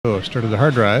So I started the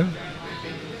hard drive,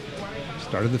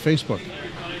 started the Facebook.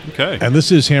 Okay. And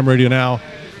this is Ham Radio Now.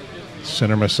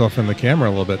 Center myself in the camera a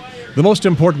little bit. The most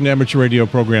important amateur radio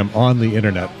program on the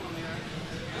internet.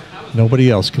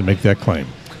 Nobody else can make that claim.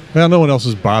 Well, no one else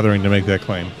is bothering to make that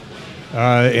claim.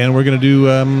 And we're going to do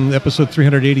episode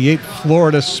 388,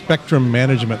 Florida Spectrum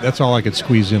Management. That's all I could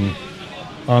squeeze in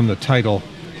on the title.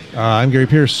 I'm Gary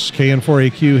Pierce,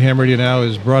 KN4AQ. Ham Radio Now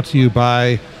is brought to you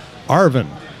by Arvin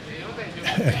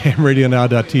at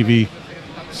HamRadioNow.tv.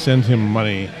 Send him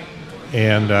money.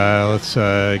 And let's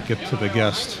get to the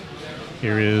guest.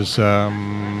 Here is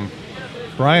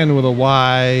Bryan with a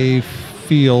Y,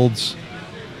 Fields.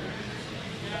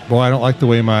 Boy, I don't like the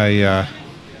way my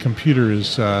computer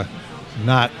is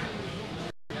not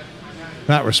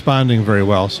responding very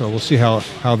well, so we'll see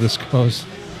how this goes.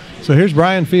 So here's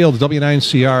Bryan Fields,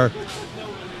 W9CR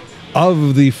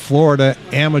of the Florida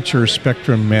Amateur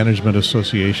Spectrum Management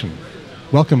Association.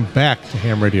 Welcome back to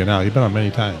Ham Radio Now. You've been on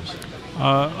many times.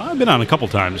 I've been on a couple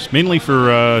times, mainly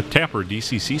for Tapper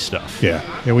DCC stuff.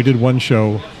 Yeah, we did one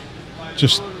show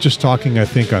just talking, I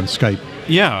think, on Skype.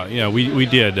 Yeah, we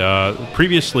did.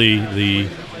 Previously, I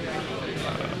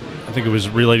think it was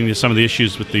relating to some of the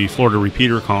issues with the Florida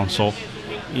repeater console,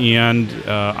 and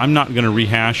I'm not going to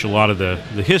rehash a lot of the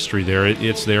history there.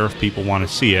 It's there if people want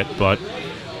to see it, but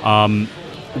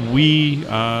we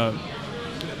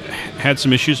had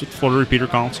some issues with the Florida repeater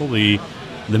console. The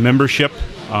membership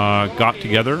got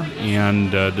together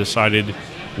and decided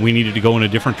we needed to go in a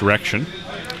different direction.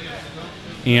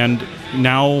 And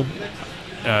now,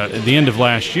 at the end of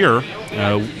last year,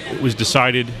 it was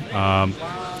decided,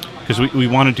 because we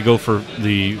wanted to go for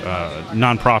the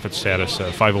nonprofit status,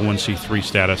 501c3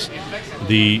 status.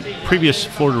 The previous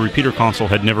Florida repeater console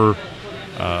had never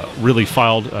really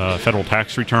filed a federal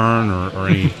tax return or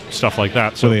any stuff like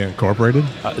that. So they incorporated?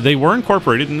 They were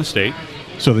incorporated in the state.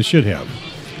 So they should have.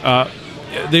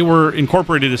 They were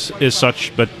incorporated as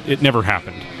such, but it never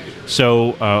happened.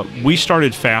 So we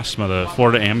started FASMA, the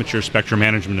Florida Amateur Spectrum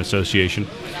Management Association,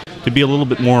 to be a little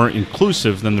bit more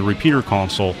inclusive than the repeater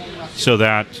console, so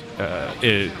that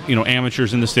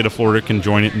amateurs in the state of Florida can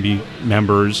join it and be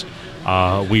members.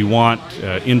 We want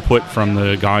input from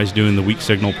the guys doing the weak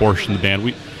signal portion of the band.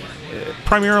 We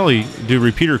primarily do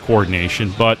repeater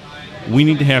coordination, but we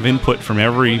need to have input from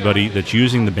everybody that's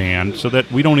using the band so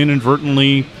that we don't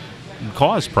inadvertently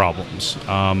cause problems.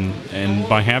 And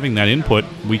by having that input,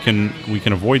 we can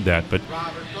avoid that. But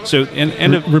so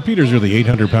repeaters are the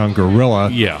 800-pound gorilla.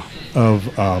 Yeah. Of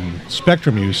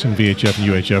spectrum use in VHF and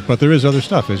UHF, but there is other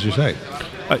stuff, as you say.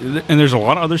 And there's a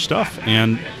lot of other stuff,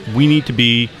 and we need to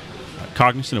be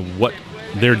cognizant of what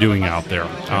they're doing out there.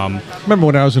 Remember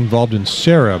when I was involved in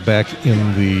Sarah back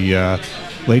in the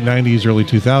late 90s, early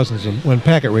 2000s, when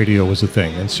packet radio was a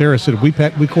thing, and Sarah said, we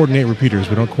coordinate repeaters,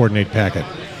 we don't coordinate packet.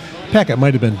 Packet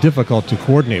might have been difficult to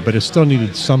coordinate, but it still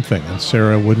needed something, and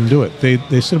Sarah wouldn't do it.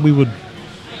 They said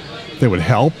they would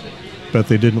help, but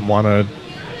they didn't want to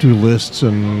do lists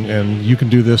and you can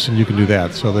do this and you can do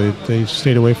that, so they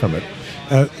stayed away from it.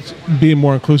 Being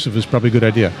more inclusive is probably a good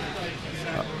idea.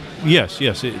 Yes,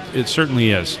 it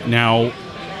certainly is. Now,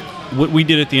 what we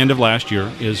did at the end of last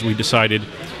year is we decided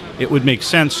it would make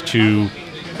sense to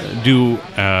do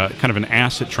kind of an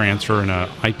asset transfer and an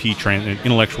an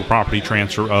intellectual property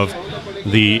transfer of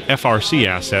the FRC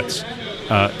assets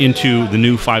into the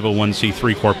new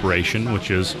 501c3 corporation,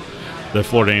 which is the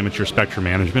Florida Amateur Spectrum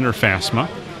Management, or FASMA.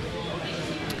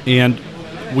 And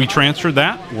we transferred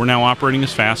that. We're now operating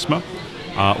as FASMA.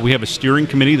 We have a steering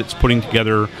committee that's putting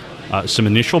together some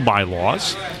initial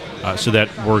bylaws so that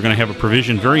we're going to have a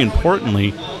provision, very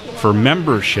importantly, for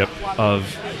membership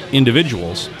of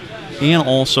individuals and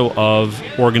also of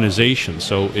organizations.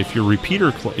 So if your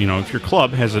repeater, if your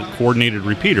club has a coordinated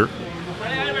repeater,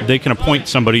 they can appoint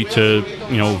somebody to,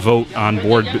 vote on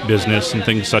board business and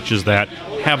things such as that,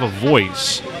 have a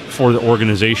voice for the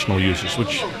organizational users,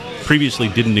 which previously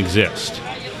didn't exist.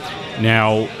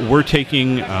 Now, we're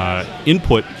taking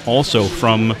input also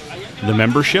from the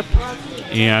membership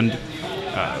and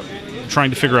trying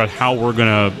to figure out how we're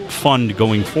going to fund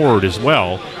going forward as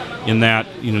well, in that,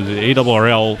 the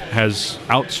ARRL has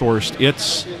outsourced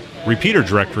its repeater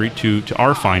directory to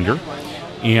RFinder,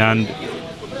 and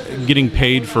getting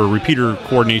paid for repeater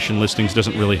coordination listings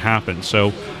doesn't really happen.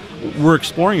 So we're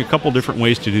exploring a couple different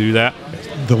ways to do that.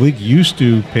 The league used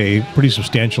to pay a pretty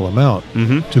substantial amount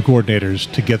to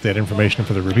coordinators to get that information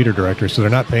for the repeater director, so they're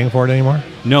not paying for it anymore?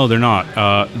 No, they're not.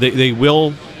 They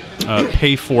will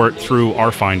pay for it through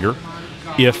RFinder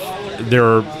if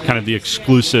they're kind of the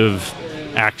exclusive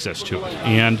access to it.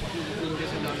 And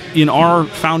in our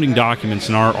founding documents,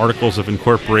 in our articles of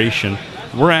incorporation,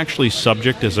 we're actually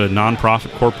subject as a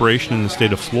nonprofit corporation in the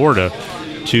state of Florida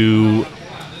to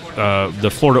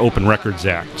the Florida Open Records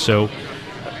Act. So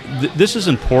this is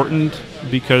important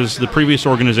because the previous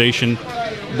organization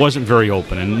wasn't very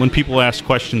open, and when people asked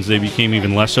questions, they became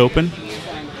even less open.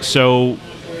 So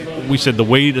we said the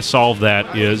way to solve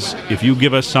that is if you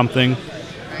give us something,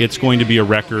 it's going to be a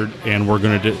record, and we're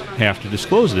going to have to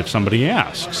disclose it if somebody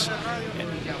asks,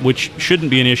 which shouldn't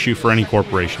be an issue for any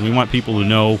corporation. We want people to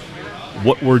know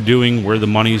what we're doing, where the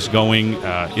money's going,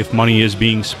 if money is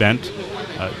being spent.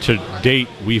 To date,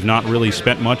 we've not really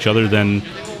spent much other than,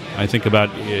 I think,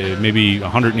 about maybe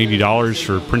 $180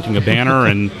 for printing a banner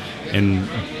and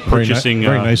purchasing.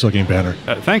 Very nice looking banner.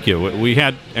 Thank you. We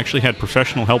actually had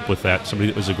professional help with that. Somebody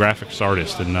that was a graphics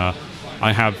artist, and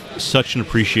I have such an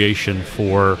appreciation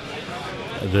for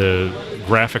the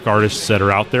graphic artists that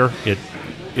are out there.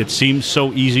 It seems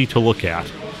so easy to look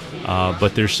at,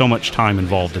 but there's so much time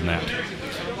involved in that.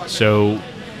 So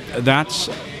that's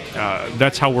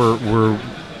how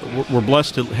we're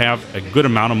blessed to have a good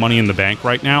amount of money in the bank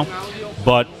right now,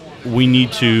 but we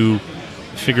need to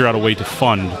figure out a way to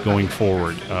fund going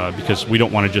forward because we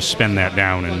don't want to just spend that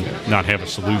down and not have a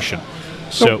solution.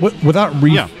 So without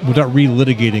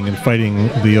relitigating and fighting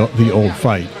the old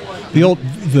fight,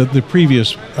 the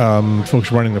previous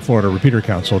folks running the Florida Repeater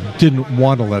Council didn't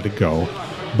want to let it go,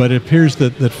 but it appears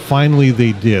that finally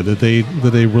they did. That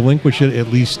they relinquish it, at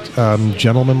least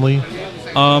gentlemanly.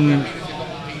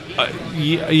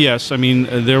 Yes, I mean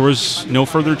there was no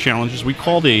further challenges. We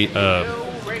called a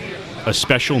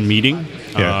special meeting.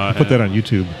 Yeah, put that on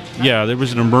YouTube. Yeah, there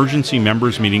was an emergency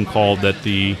members meeting called that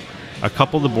a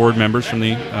couple of the board members from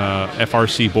the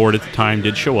FRC board at the time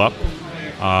did show up.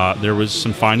 There was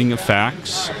some finding of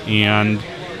facts, and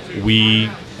we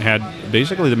had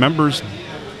basically the members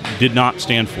did not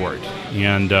stand for it,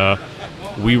 and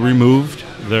we removed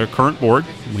the current board.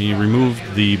 We removed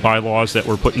the bylaws that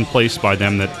were put in place by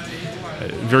them that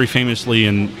very famously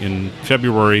in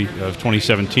February of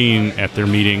 2017 at their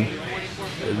meeting,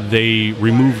 they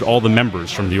removed all the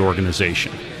members from the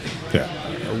organization. Yeah.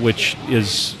 Which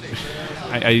is,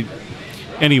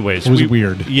 anyways. It was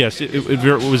weird. Yes, it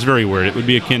was very weird. It would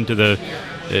be akin to the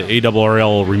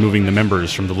ARRL removing the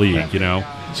members from the league, you know.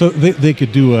 So they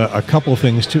could do a couple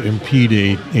things to impede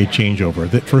a changeover.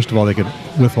 First of all, they could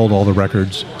withhold all the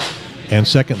records. And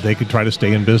second, they could try to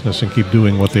stay in business and keep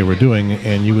doing what they were doing,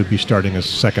 and you would be starting a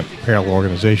second parallel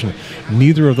organization.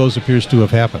 Neither of those appears to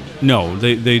have happened. No,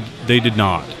 they did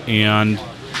not. And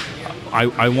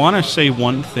I want to say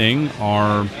one thing.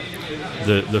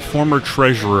 The former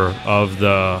treasurer of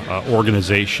the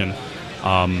organization,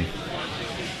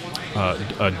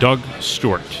 Doug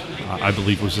Stewart, I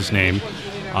believe was his name.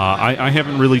 I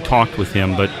haven't really talked with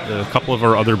him, but a couple of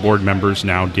our other board members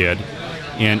now did.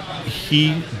 And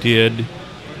he did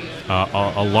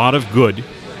a lot of good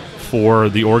for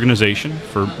the organization,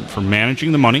 for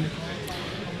managing the money,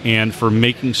 and for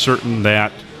making certain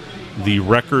that the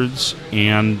records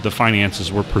and the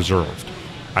finances were preserved.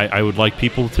 I would like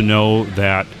people to know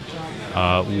that,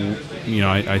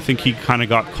 I think he kind of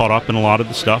got caught up in a lot of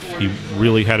the stuff. He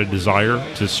really had a desire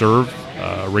to serve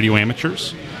radio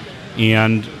amateurs,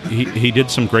 and he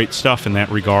did some great stuff in that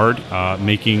regard,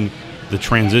 making the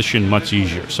transition much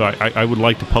easier. So I would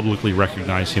like to publicly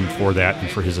recognize him for that and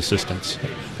for his assistance.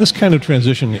 This kind of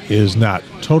transition is not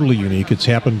totally unique. It's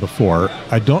happened before.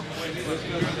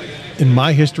 In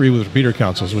my history with repeater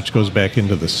councils, which goes back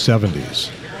into the 70s,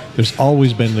 there's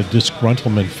always been the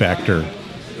disgruntlement factor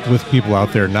with people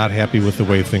out there not happy with the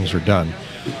way things are done.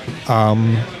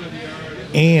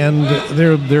 And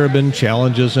there have been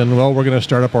challenges, and we're going to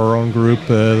start up our own group.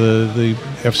 The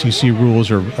FCC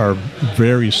rules are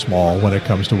very small when it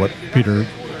comes to what repeater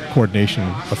coordination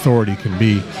authority can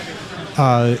be.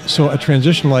 So a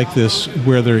transition like this,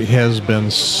 where there has been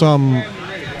some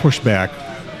pushback,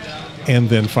 and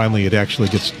then finally it actually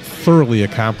gets thoroughly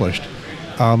accomplished,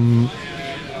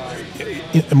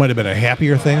 it might have been a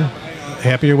happier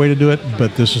way to do it,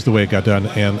 but this is the way it got done,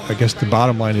 and I guess the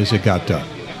bottom line is it got done.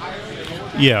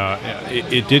 Yeah,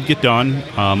 it did get done.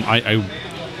 I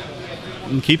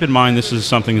keep in mind this is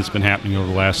something that's been happening over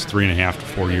the last 3.5 to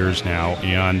 4 years now,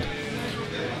 and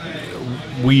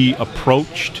we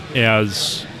approached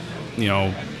as,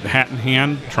 hat in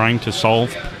hand, trying to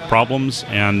solve problems,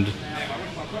 and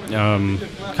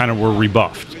kind of were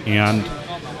rebuffed. And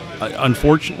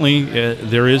unfortunately,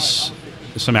 there is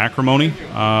some acrimony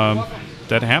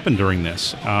that happened during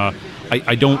this.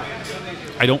 I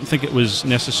don't think it was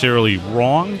necessarily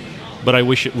wrong, but I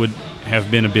wish it would have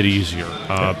been a bit easier.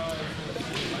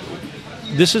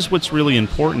 This is what's really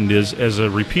important is, as a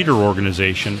repeater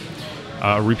organization,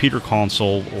 a repeater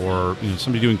console or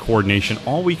somebody doing coordination,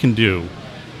 all we can do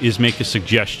is make a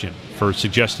suggestion for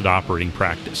suggested operating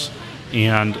practice.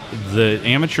 And the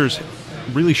amateurs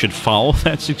really should follow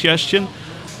that suggestion,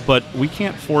 but we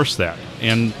can't force that.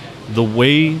 And the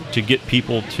way to get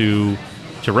people to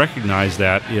recognize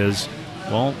that is,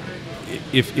 well,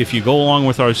 if you go along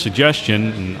with our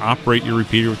suggestion and operate your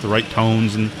repeater with the right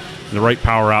tones and the right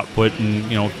power output,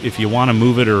 and if you want to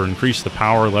move it or increase the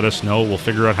power, let us know. We'll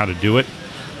figure out how to do it.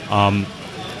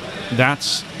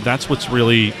 That's what's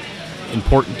really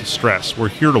important to stress. We're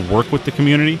here to work with the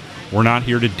community. We're not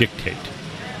here to dictate.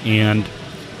 And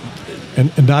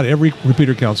not every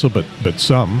repeater council, but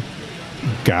some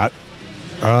got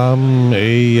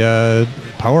a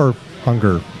power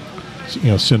hunger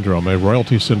syndrome, a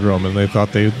royalty syndrome, and they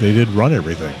thought they did run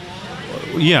everything.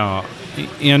 Yeah,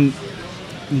 and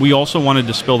we also want to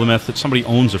dispel the myth that somebody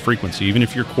owns a frequency. Even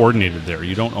if you're coordinated there,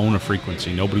 you don't own a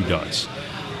frequency. Nobody does.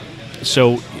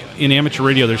 So in amateur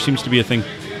radio, there seems to be a thing.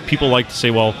 People like to say,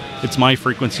 well, it's my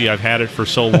frequency. I've had it for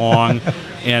so long.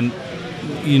 And,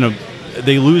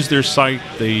 they lose their sight.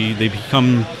 They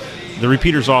become the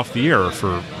repeater's off the air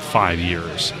for 5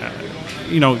 years.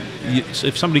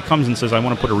 If somebody comes and says, I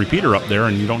want to put a repeater up there,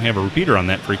 and you don't have a repeater on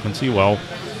that frequency, well,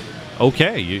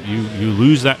 okay, you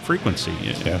lose that frequency.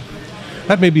 Yeah.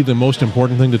 That may be the most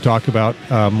important thing to talk about,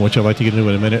 which I'd like to get into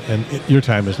in a minute. And your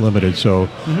time is limited, so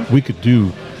we could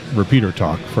do repeater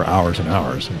talk for hours and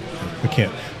hours. And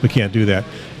we can't do that.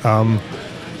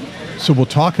 So we'll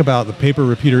talk about the paper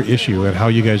repeater issue and how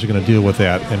you guys are going to deal with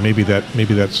that, and maybe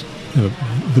that's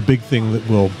the big thing that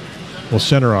we'll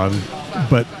center on.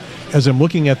 But as I'm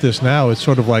looking at this now, it's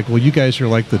sort of like, well, you guys are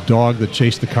like the dog that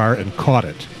chased the car and caught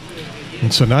it,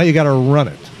 and so now you got to run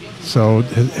it. So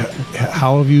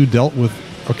how have you dealt with,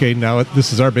 okay, now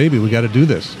this is our baby, we got to do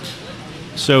this?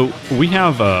 So we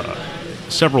have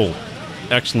several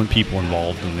excellent people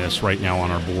involved in this right now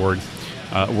on our board.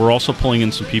 We're also pulling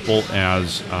in some people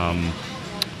as,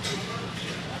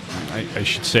 I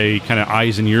should say, kind of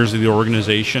eyes and ears of the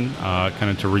organization,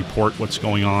 kind of to report what's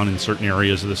going on in certain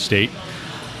areas of the state.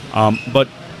 But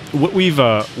what we've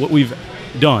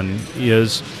done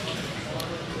is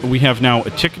we have now a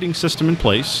ticketing system in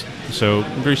place, so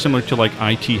very similar to like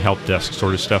IT help desk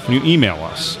sort of stuff. When you email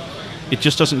us, it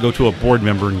just doesn't go to a board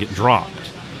member and get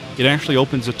dropped. It actually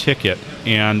opens a ticket,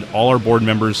 and all our board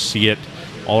members see it,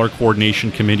 all our coordination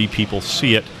committee people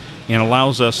see it, and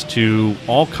allows us to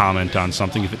all comment on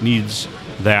something if it needs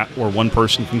that, or one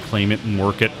person can claim it and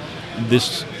work it.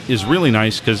 This is really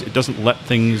nice because it doesn't let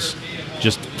things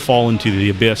just fall into the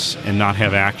abyss and not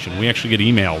have action. We actually get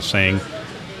emails saying,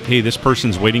 hey, this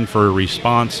person's waiting for a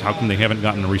response. How come they haven't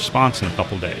gotten a response in a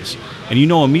couple days? And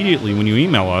immediately when you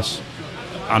email us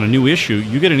on a new issue,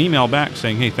 you get an email back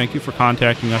saying, hey, thank you for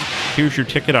contacting us. Here's your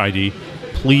ticket ID.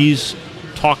 Please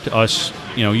talk to us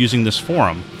using this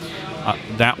forum.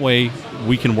 That way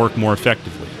we can work more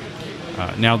effectively.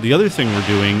 Now, the other thing we're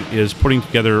doing is putting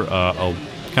together a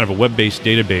kind of a web-based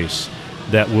database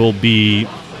that will be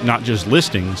not just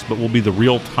listings, but will be the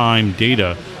real-time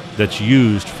data that's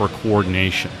used for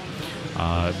coordination.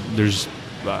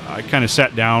 I kind of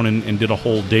sat down and did a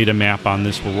whole data map on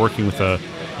this. We're working with a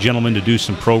gentleman to do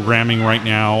some programming right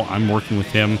now. I'm working with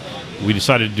him. We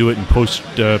decided to do it in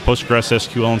Postgres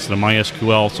SQL instead of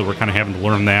MySQL, so we're kind of having to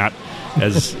learn that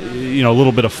as a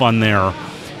little bit of fun there.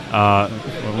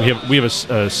 We have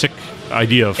a sick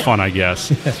idea of fun, I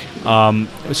guess.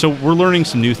 So we're learning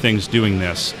some new things doing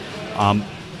this.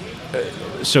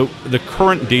 So the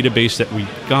current database that we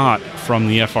got from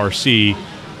the FRC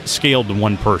scaled to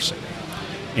one person,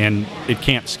 and it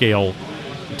can't scale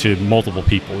to multiple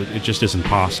people. It just isn't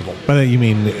possible. By that you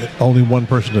mean only one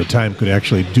person at a time could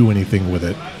actually do anything with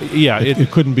it? Yeah.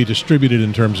 It couldn't be distributed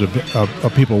in terms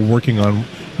of people working on,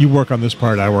 you work on this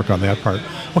part, I work on that part.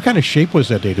 What kind of shape was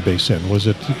that database in? Was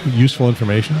it useful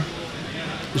information?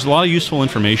 There's a lot of useful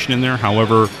information in there.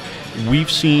 However,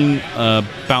 we've seen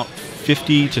about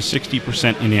 50 to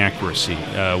 60% inaccuracy,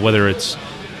 whether it's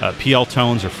PL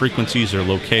tones or frequencies or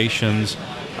locations.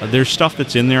 There's stuff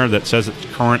that's in there that says it's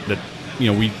current, that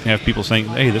we have people saying,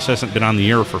 hey, this hasn't been on the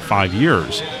air for 5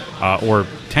 years or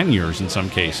 10 years in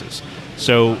some cases.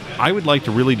 So I would like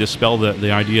to really dispel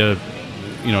the idea,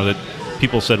 that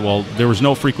people said, well, there was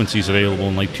no frequencies available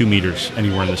in like 2 meters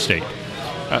anywhere in the state.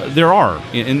 There are.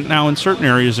 Now in certain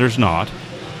areas there's not,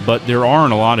 but there are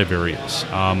in a lot of areas.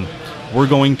 We're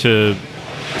going to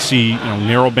see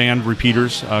narrowband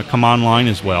repeaters come online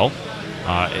as well.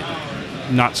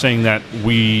 Not saying that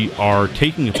we are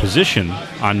taking a position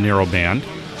on narrowband.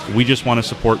 We just want to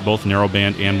support both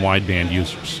narrowband and wideband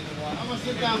users.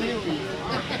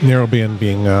 Narrowband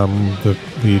being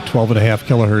the 12.5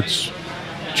 kilohertz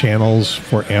channels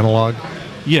for analog?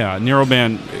 Yeah,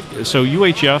 narrowband. So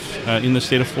UHF in the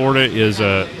state of Florida is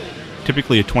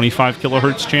typically a 25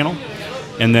 kilohertz channel,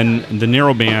 and then the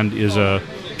narrowband is a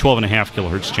 12.5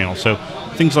 kilohertz channel. So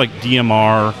things like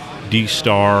DMR,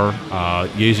 D-Star,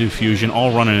 Yaesu Fusion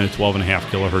all run in a 12.5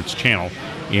 kilohertz channel,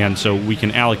 and so we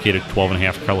can allocate a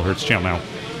 12.5 kilohertz channel. Now,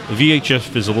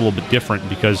 VHF is a little bit different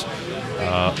because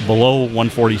below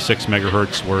 146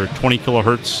 megahertz were 20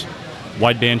 kilohertz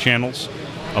wideband channels.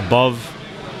 Above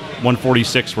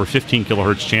 146 were 15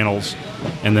 kilohertz channels,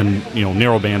 and then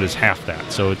narrowband is half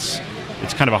that. So it's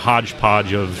kind of a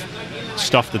hodgepodge of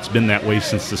stuff that's been that way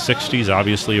since the 60s.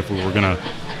 Obviously, if we were going to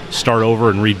start over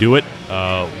and redo it,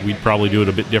 we'd probably do it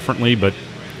a bit differently, but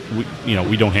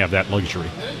we don't have that luxury.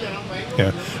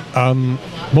 Yeah,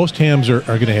 most hams are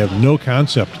going to have no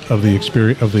concept of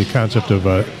the concept of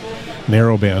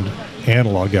narrowband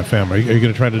analog FM. Are you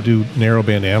going to try to do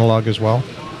narrowband analog as well?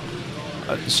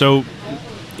 So,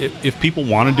 if people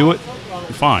want to do it,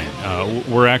 fine.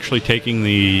 We're actually taking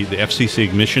the FCC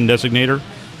ignition designator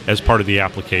as part of the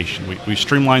application. We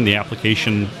streamlined the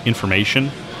application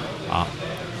information.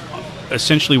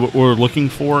 Essentially, what we're looking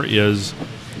for is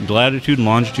latitude and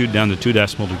longitude down to 2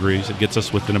 decimal degrees. It gets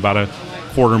us within about a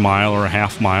quarter mile or a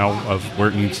half mile of where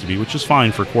it needs to be, which is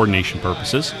fine for coordination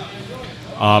purposes.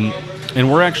 And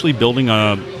we're actually building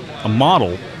a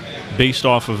model based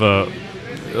off of a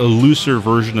looser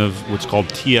version of what's called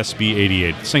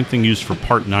TSB88. Same thing used for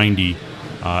Part 90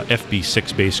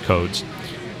 FB6 base codes.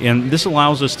 And this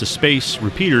allows us to space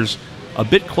repeaters a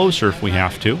bit closer if we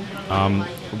have to,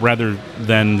 rather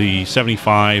than the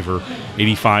 75 or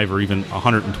 85 or even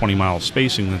 120 mile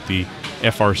spacing that the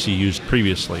FRC used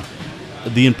previously.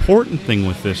 The important thing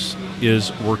with this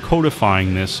is we're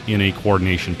codifying this in a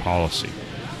coordination policy.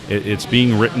 It's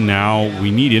being written now.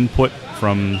 We need input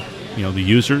from the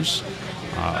users,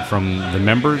 from the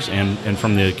members, and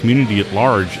from the community at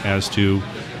large as to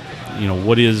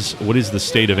what is the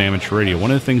state of amateur radio.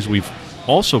 One of the things we've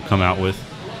also come out with,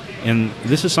 and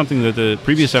this is something that the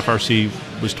previous FRC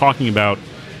was talking about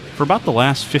for about the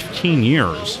last 15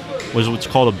 years, was what's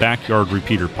called a backyard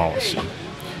repeater policy.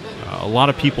 A lot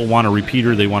of people want a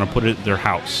repeater. They want to put it at their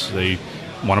house. They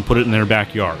want to put it in their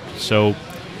backyard. So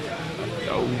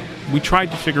we tried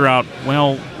to figure out,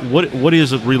 well, what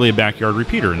is really a backyard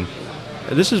repeater? And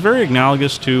this is very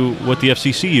analogous to what the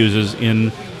FCC uses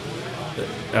in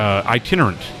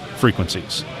itinerant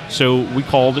frequencies. So we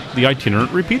called it the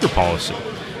itinerant repeater policy.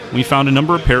 We found a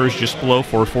number of pairs just below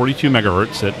 442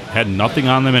 megahertz that had nothing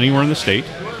on them anywhere in the state,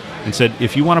 and said,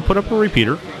 if you want to put up a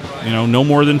repeater, no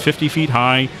more than 50 feet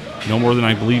high, no more than,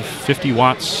 I believe, 50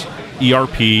 watts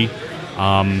ERP,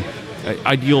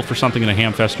 ideal for something in a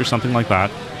hamfest or something like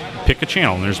that, pick a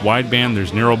channel. And there's wideband,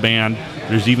 there's narrowband,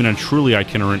 there's even a truly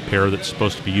itinerant pair that's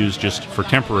supposed to be used just for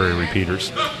temporary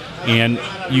repeaters. And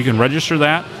you can register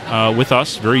that with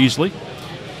us very easily,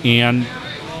 and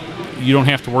you don't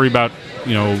have to worry about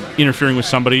interfering with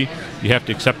somebody. You have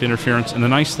to accept interference. And the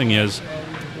nice thing is,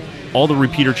 all the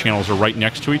repeater channels are right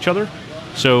next to each other.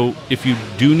 So if you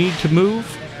do need to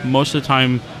move, most of the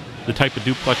time, the type of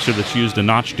duplexer that's used, a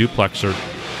notch duplexer,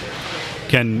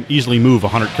 can easily move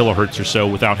 100 kilohertz or so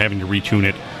without having to retune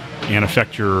it and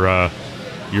affect your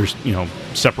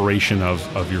separation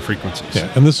of your frequencies.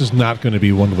 Yeah, and this is not going to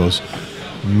be one of those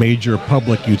major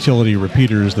public utility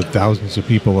repeaters that thousands of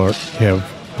people have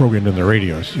programmed in their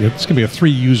radios. It's going to be a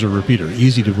 3-user repeater,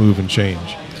 easy to move and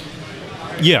change.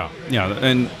 Yeah,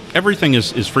 and everything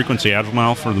is frequency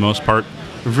agile for the most part.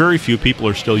 Very few people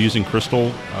are still using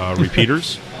crystal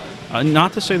repeaters.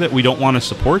 Not to say that we don't want to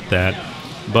support that,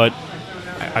 but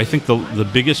I think the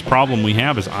biggest problem we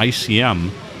have is ICM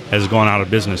has gone out of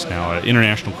business now.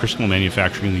 International Crystal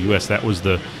Manufacturing in the U.S., that was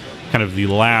the kind of the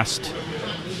last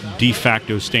de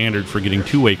facto standard for getting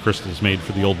two-way crystals made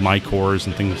for the old Micors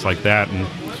and things like that. And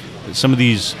some of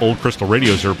these old crystal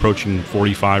radios are approaching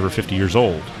 45 or 50 years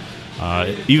old.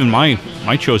 Even my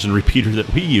chosen repeater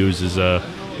that we use is a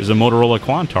Motorola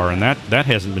Quantar, and that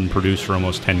hasn't been produced for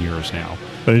almost 10 years now.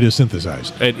 But it is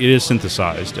synthesized. It is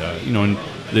synthesized. And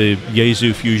the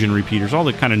Yaesu Fusion repeaters, all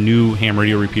the kind of new ham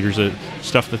radio repeaters,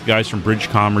 stuff that the guys from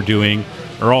Bridgecom are doing,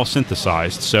 are all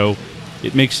synthesized. So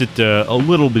it makes it a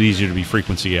little bit easier to be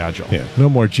frequency agile. Yeah, no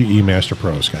more GE Master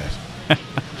Pros, guys.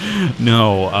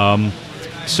 No.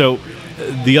 So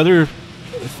the other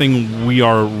thing we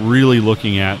are really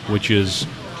looking at, which is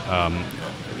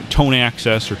tone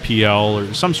access or PL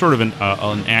or some sort of an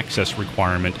access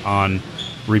requirement on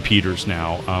repeaters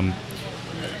now.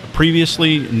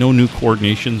 Previously, no new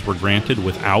coordinations were granted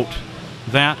without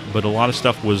that, but a lot of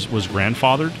stuff was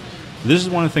grandfathered. This is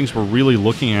one of the things we're really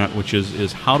looking at, which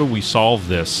is how do we solve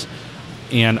this?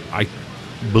 And I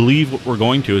believe what we're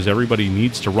going to is everybody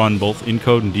needs to run both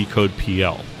encode and decode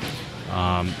PL.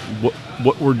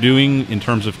 What we're doing in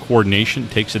terms of coordination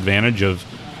takes advantage of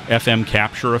FM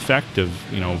capture effect of,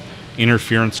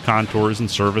 interference contours and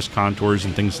service contours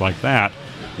and things like that,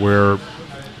 where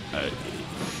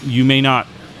you may not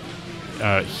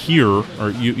hear,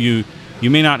 or you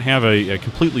may not have a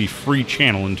completely free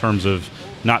channel in terms of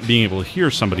not being able to hear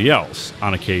somebody else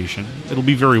on occasion. It'll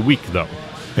be very weak, though.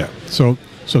 Yeah. So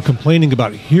complaining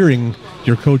about hearing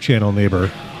your co-channel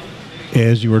neighbor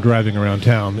as you were driving around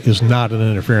town is not an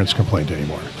interference complaint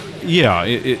anymore. Yeah,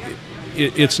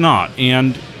 it's not.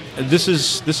 And this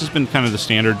has been kind of the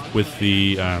standard with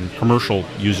the commercial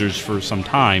users for some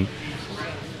time.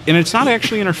 And it's not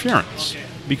actually interference,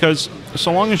 because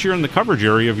so long as you're in the coverage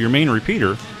area of your main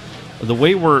repeater, the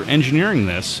way we're engineering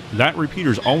this, that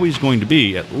repeater is always going to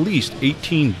be at least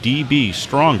 18 dB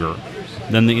stronger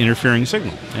than the interfering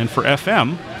signal. And for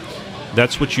FM,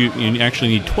 that's what you actually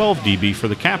need 12 dB for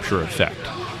the capture effect.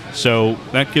 So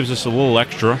that gives us a little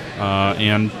extra,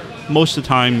 and most of the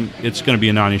time it's going to be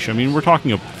a non-issue. I mean, we're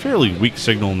talking a fairly weak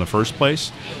signal in the first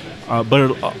place,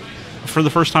 but it, for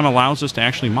the first time allows us to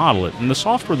actually model it. And the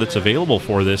software that's available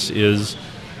for this is,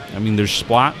 there's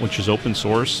Splat, which is open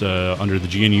source under the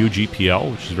GNU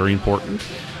GPL, which is very important.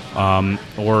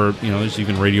 Or, there's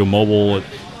even Radio Mobile.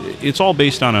 It's all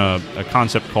based on a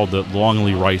concept called the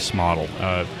Longley-Rice model.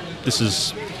 This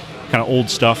is kind of old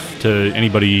stuff to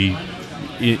anybody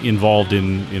involved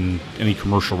in any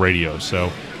commercial radio. So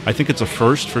I think it's a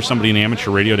first for somebody in amateur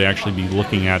radio to actually be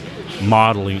looking at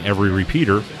modeling every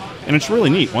repeater. And it's really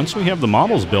neat. Once we have the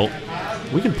models built,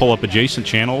 we can pull up adjacent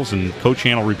channels and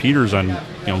co-channel repeaters on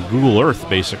Google Earth,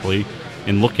 basically,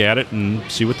 and look at it and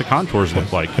see what the contours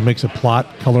look like. It makes a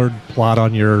colored plot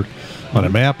on a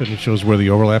map, and it shows where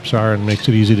the overlaps are and makes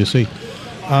it easy to see.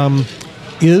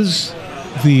 Is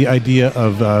the idea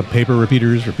of paper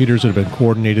repeaters that have been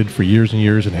coordinated for years and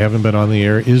years and haven't been on the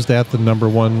air, is that the number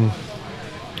one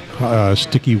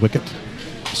sticky wicket?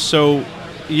 So,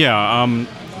 yeah,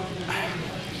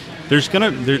 there's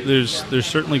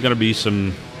certainly gonna be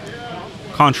some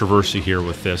controversy here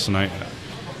with this, and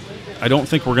I don't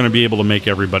think we're gonna be able to make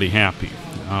everybody happy,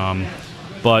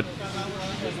 but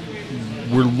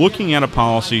we're looking at a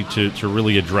policy to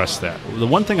really address that. The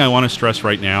one thing I want to stress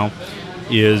right now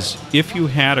is if you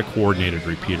had a coordinated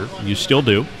repeater, you still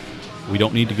do. We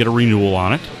don't need to get a renewal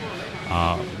on it.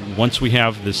 Once we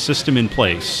have the system in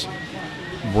place,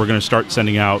 we're going to start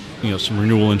sending out some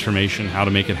renewal information, how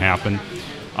to make it happen.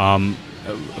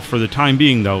 For the time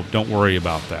being, though, don't worry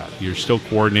about that. You're still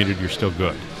coordinated, you're still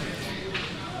good.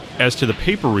 As to the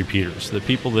paper repeaters, the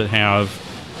people that have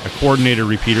a coordinated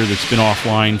repeater that's been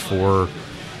offline for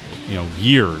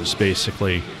years,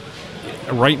 basically,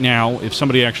 right now, if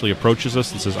somebody actually approaches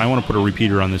us and says, I want to put a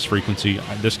repeater on this frequency,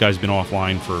 this guy's been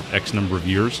offline for X number of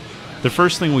years, the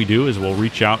first thing we do is we'll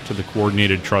reach out to the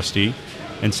coordinated trustee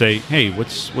and say, hey,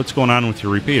 what's going on with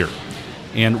your repeater?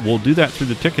 And we'll do that through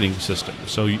the ticketing system.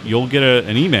 So you'll get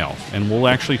an email, and we'll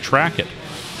actually track it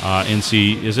and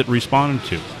see, is it responded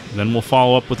to? Then we'll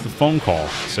follow up with the phone call,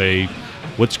 say,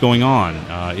 what's going on?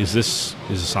 Is this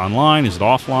online? Is it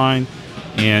offline?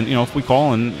 And if we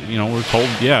call and we're told,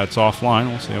 yeah, it's offline,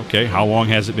 we'll say, okay, how long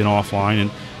has it been offline,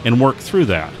 and work through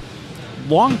that.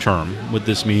 Long term, what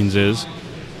this means is,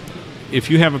 if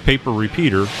you have a paper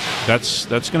repeater, that's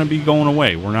going to be going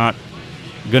away. We're not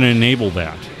going to enable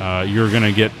that. You're going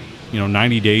to get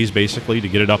 90 days basically to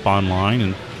get it up online.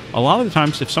 And a lot of the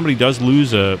times, if somebody does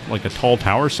lose a tall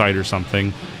tower site or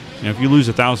something, if you lose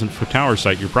a 1,000-foot tower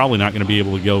site, you're probably not going to be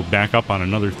able to go back up on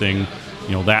another thing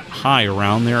that high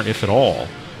around there, if at all.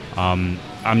 I'm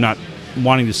not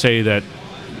wanting to say that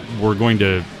we're going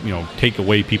to take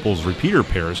away people's repeater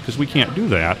pairs, because we can't do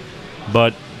that.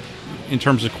 But in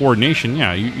terms of coordination,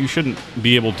 yeah, you shouldn't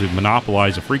be able to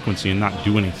monopolize a frequency and not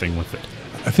do anything with it.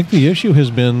 I think the issue has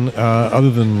been,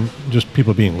 other than just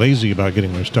people being lazy about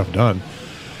getting their stuff done,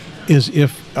 is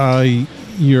if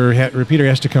your repeater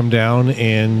has to come down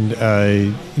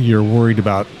and you're worried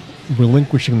about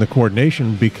relinquishing the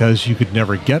coordination because you could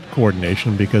never get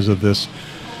coordination because of this,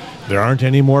 there aren't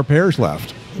any more pairs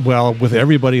left. Well, with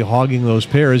everybody hogging those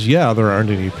pairs, yeah, there aren't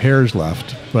any pairs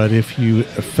left. But if you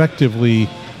effectively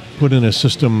put in a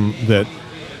system that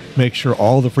makes sure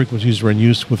all the frequencies are in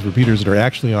use with repeaters that are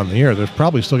actually on the air, there's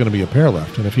probably still going to be a pair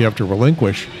left. And if you have to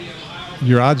relinquish,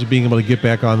 your odds of being able to get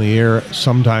back on the air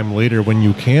sometime later when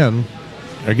you can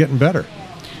are getting better.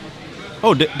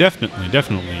 Oh, definitely.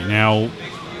 Now,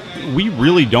 we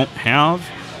really don't have,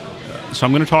 so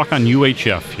I'm going to talk on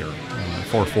UHF here,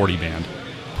 440 band,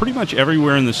 pretty much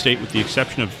everywhere in the state, with the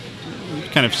exception of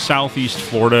kind of southeast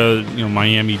Florida,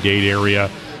 Miami-Dade area,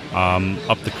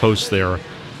 up the coast there,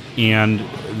 and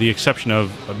the exception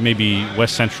of maybe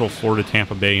West Central Florida,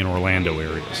 Tampa Bay, and Orlando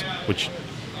areas, which,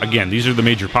 again, these are the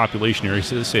major population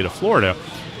areas of the state of Florida,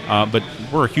 but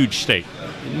we're a huge state.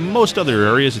 In most other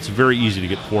areas, it's very easy to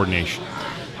get coordination.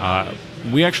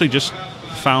 We actually just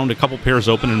found a couple pairs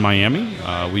open in Miami.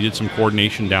 We did some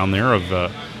coordination down there of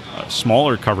a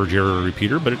smaller coverage area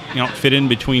repeater, but it fit in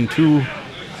between two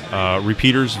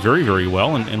repeaters very, very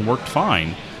well and worked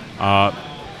fine.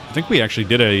 I think we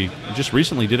actually just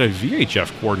recently did a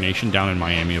VHF coordination down in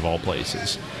Miami, of all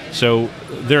places. So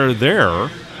they're there,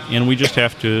 and we just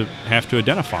have to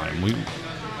identify them.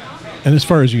 And as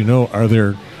far as you know, are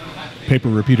there paper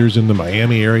repeaters in the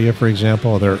Miami area, for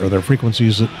example? Are there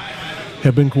frequencies that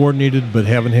have been coordinated but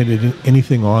haven't had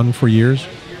anything on for years?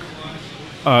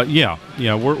 Yeah,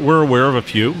 we're aware of a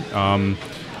few.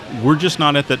 We're just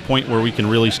not at that point where we can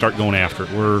really start going after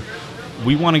it.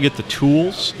 We want to get the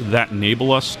tools that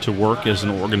enable us to work as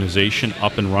an organization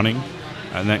up and running,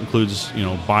 and that includes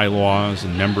bylaws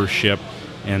and membership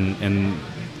and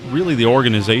really the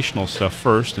organizational stuff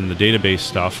first, and the database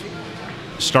stuff.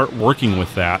 Start working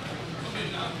with that,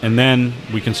 and then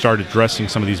we can start addressing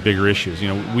some of these bigger issues.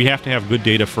 We have to have good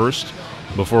data first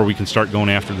before we can start going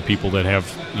after the people that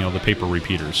have the paper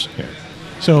repeaters. Yeah.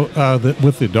 So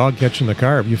with the dog catching the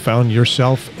car, have you found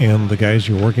yourself and the guys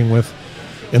you're working with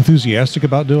enthusiastic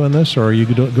about doing this, or are you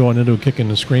going into it kicking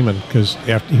and screaming because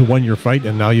after you won your fight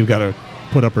and now you've got to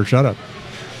put up or shut up?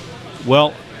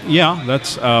 Well, yeah,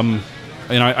 that's and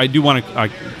I do want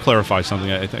to clarify something.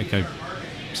 I think I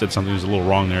said something that was a little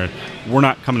wrong there. We're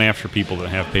not coming after people that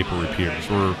have paper repeaters.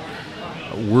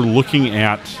 We're looking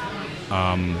at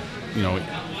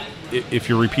if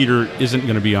your repeater isn't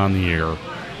going to be on the air,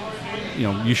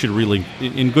 you should really,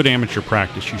 in good amateur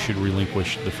practice, you should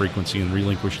relinquish the frequency and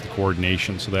relinquish the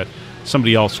coordination so that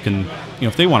somebody else can,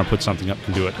 if they want to put something up,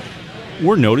 can do it.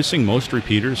 We're noticing most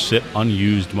repeaters sit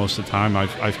unused most of the time.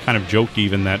 I've kind of joked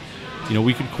even that,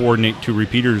 we could coordinate two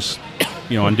repeaters,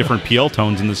 on different PL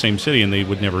tones in the same city, and they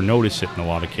would never notice it in a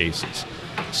lot of cases.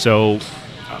 So,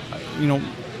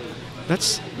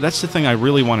 that's the thing I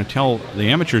really want to tell the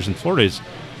amateurs in Florida is,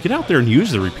 get out there and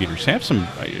use the repeaters. Have some,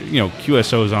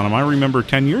 QSOs on them. I remember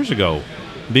 10 years ago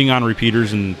being on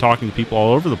repeaters and talking to people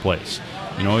all over the place.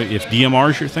 If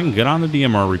DMR is your thing, get on the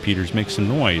DMR repeaters, make some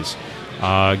noise.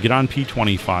 Get on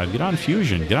P25, get on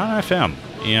Fusion, get on FM,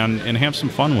 and have some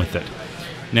fun with it.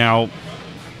 Now,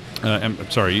 I'm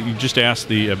sorry, you just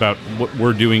asked about what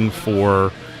we're doing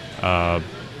for.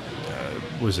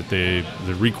 Was it the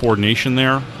recoordination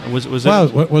there? Was it? Well,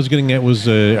 what I was getting at was,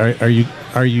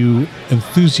 are you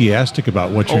enthusiastic about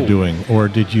what you're doing, or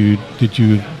did you?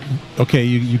 Okay,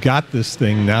 you got this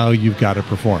thing. Now you've got to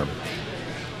perform.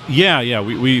 Yeah.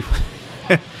 We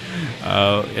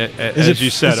as you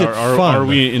said, are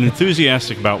we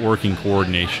enthusiastic about working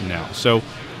coordination now? So,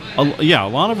 a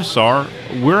lot of us are.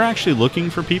 We're actually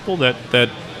looking for people that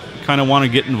kind of want to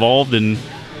get involved in.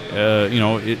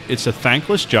 It's a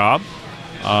thankless job.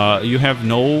 You have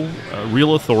no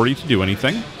real authority to do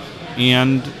anything,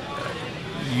 and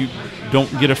you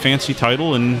don't get a fancy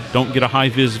title and don't get a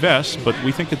high-vis vest, but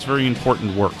we think it's very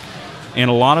important work. And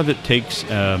a lot of it takes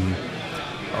a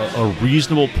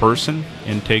reasonable person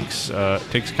and takes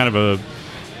kind of a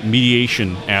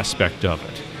mediation aspect of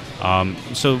it.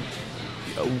 So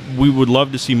we would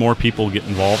love to see more people get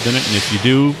involved in it, and if you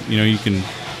do, you can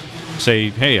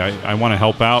say, hey, I want to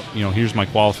help out, here's my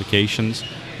qualifications.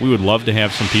 We would love to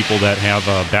have some people that have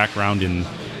a background in,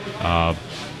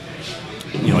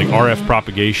 like RF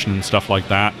propagation and stuff like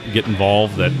that, get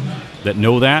involved that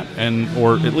know that,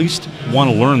 or at least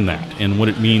want to learn that and what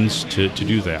it means to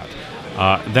do that.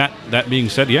 That being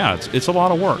said, yeah, it's a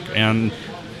lot of work, and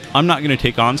I'm not going to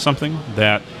take on something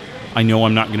that I know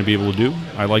I'm not going to be able to do.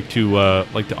 I like to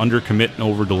undercommit and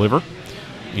overdeliver,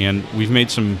 and we've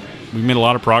made a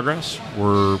lot of progress.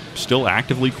 We're still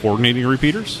actively coordinating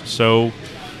repeaters, so.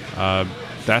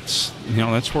 That's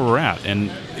where we're at, and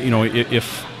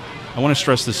if I want to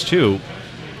stress this too,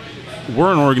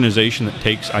 we're an organization that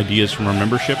takes ideas from our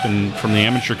membership and from the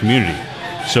amateur community.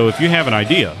 So if you have an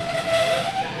idea,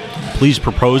 please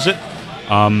propose it.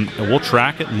 And we'll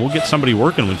track it, and we'll get somebody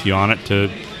working with you on it to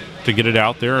get it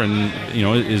out there. And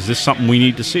is this something we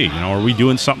need to see? Are we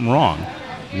doing something wrong?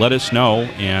 Let us know,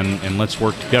 and let's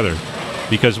work together.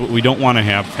 Because what we don't want to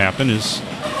have happen is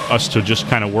us to just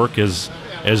kind of work as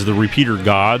the repeater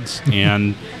gods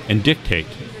and dictate,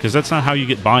 because that's not how you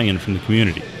get buy-in from the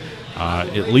community.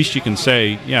 At least you can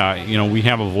say, we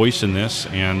have a voice in this,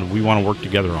 and we want to work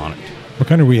together on it. What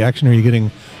kind of reaction are you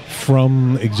getting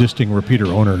from existing repeater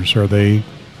owners? Are they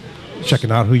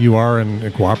checking out who you are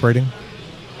and cooperating?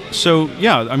 So,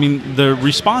 yeah, I mean, the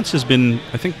response has been,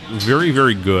 I think, very,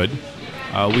 very good.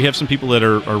 We have some people that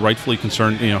are rightfully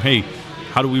concerned, hey,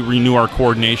 how do we renew our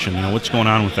coordination? What's going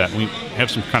on with that? And we have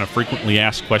some kind of frequently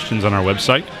asked questions on our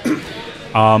website.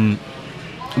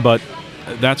 But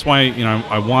that's why,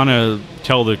 I want to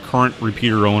tell the current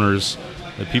repeater owners,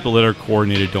 the people that are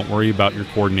coordinated, don't worry about your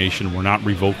coordination. We're not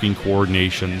revoking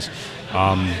coordinations.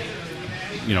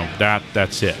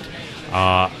 That's it.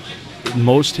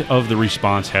 Most of the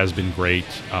response has been great.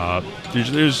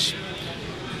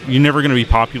 You're never going to be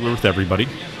popular with everybody,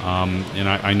 and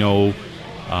I know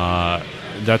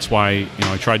that's why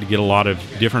I tried to get a lot of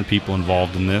different people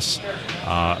involved in this.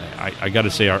 I got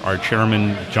to say, our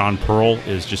chairman John Pearl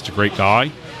is just a great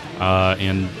guy,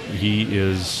 and he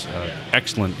is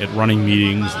excellent at running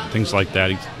meetings and things like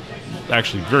that. He's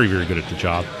actually very, very good at the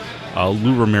job.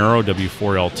 Lou Romero,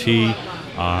 W4LT,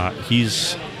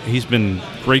 he's been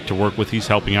great to work with. He's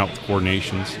helping out with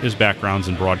coordinations. His background's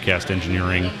in broadcast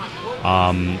engineering.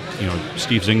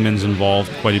 Steve Zingman's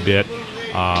involved quite a bit.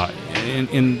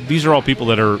 And these are all people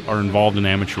that are involved in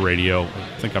amateur radio.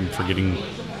 I think I'm forgetting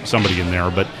somebody in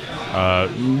there, but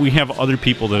we have other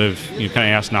people that have kind of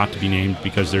asked not to be named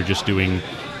because they're just doing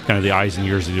kind of the eyes and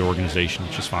ears of the organization,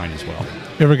 which is fine as well.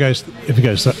 Have you guys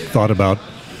thought about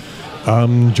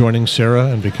joining Sarah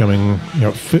and becoming,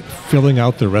 filling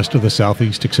out the rest of the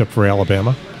Southeast except for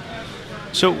Alabama?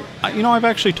 So, I've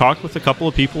actually talked with a couple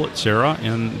of people at Sarah,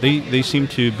 and they seem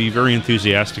to be very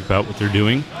enthusiastic about what they're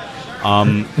doing.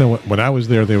 When I was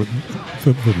there, the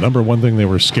number one thing they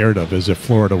were scared of is if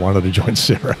Florida wanted to join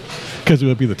Sarah, because it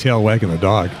would be the tail wagging the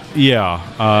dog. Yeah,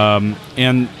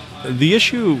 and the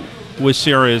issue with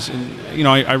Sarah is,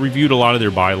 I reviewed a lot of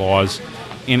their bylaws,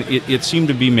 and it seemed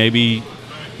to be maybe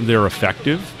they're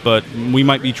effective, but we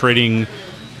might be trading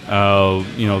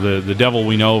the devil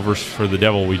we know versus for the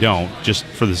devil we don't, just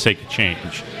for the sake of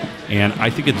change. And I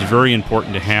think it's very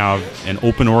important to have an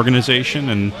open organization.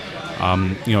 And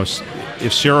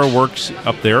if Sarah works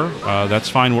up there, that's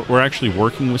fine. We're actually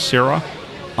working with Sarah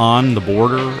on the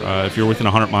border. If you're within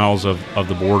 100 miles of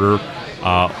the border,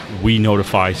 we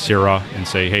notify Sarah and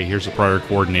say, hey, here's a prior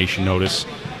coordination notice.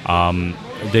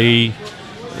 They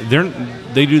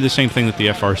do the same thing that the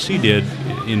FRC did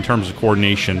in terms of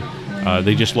coordination.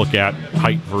 They just look at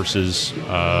height versus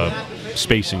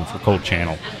spacing for cold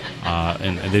channel,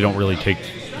 and they don't really take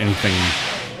anything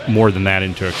more than that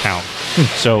into account.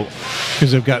 So,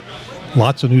 because they've got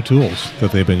lots of new tools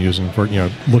that they've been using for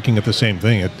looking at the same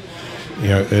thing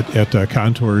at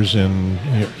contours and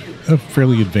a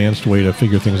fairly advanced way to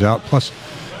figure things out. Plus,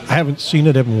 I haven't seen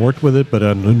it, haven't worked with it, but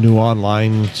a new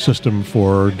online system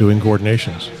for doing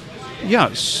coordinations.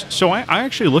 Yeah, so I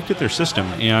actually looked at their system,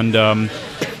 and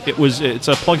it's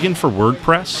a plugin for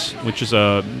WordPress, which is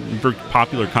a very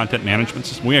popular content management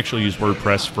system. We actually use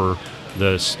WordPress for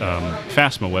the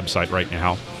FASMA website right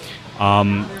now,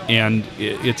 and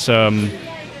it's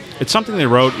something they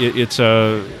wrote. It's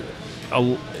a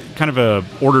kind of a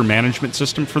order management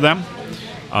system for them.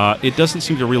 It doesn't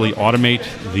seem to really automate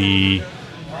the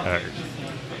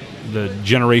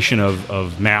generation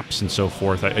of maps and so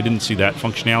forth. I didn't see that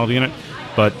functionality in it,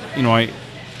 but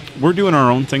we're doing our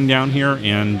own thing down here,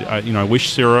 and I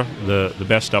wish Sarah the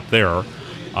best up there.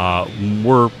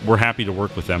 We're happy to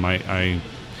work with them.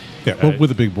 Well, with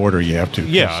a big border, you have to.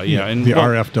 Yeah, and the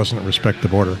RF doesn't respect the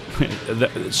border.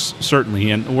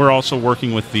 Certainly, and we're also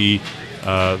working with the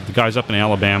guys up in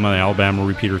Alabama, the Alabama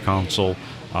Repeater Council.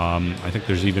 I think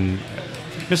there's even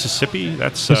Mississippi.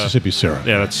 That's Mississippi, Sarah.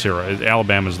 Yeah, that's Sarah.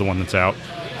 Alabama's the one that's out.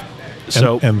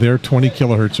 And they're 20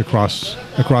 kilohertz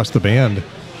across the band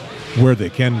where they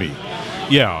can be.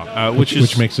 Yeah,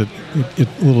 which makes it a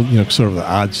little sort of the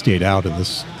odd state out in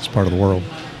this part of the world.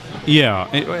 Yeah,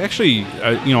 actually,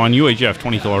 on UHF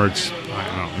 20 kilohertz, I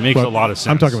don't know, it makes a lot of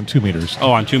sense. I'm talking on 2 meters.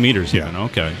 Oh, on 2 meters, yeah. Even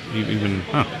okay,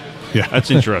 yeah, that's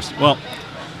interesting. Well,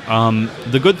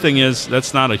 the good thing is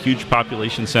that's not a huge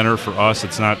population center for us.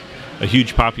 It's not a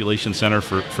huge population center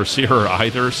for Sierra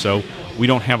either, so we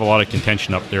don't have a lot of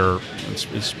contention up there.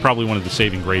 It's probably one of the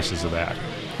saving graces of that.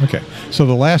 Okay, so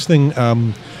the last thing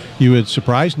you had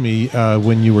surprised me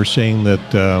when you were saying that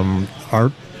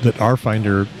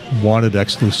RFinder wanted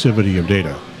exclusivity of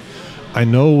data. I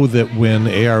know that when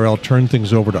ARL turned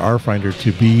things over to RFinder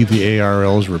to be the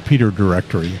ARL's repeater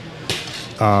directory,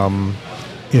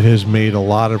 it has made a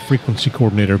lot of frequency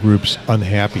coordinator groups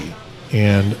unhappy.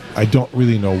 And I don't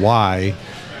really know why.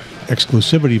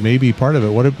 Exclusivity may be part of it.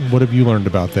 What have you learned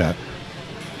about that?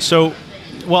 So,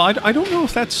 well, I don't know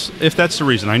if that's the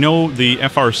reason. I know the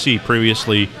FRC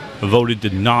previously voted to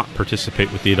not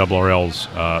participate with the ARRL's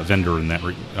vendor in that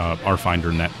our finder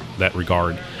in that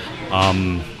regard.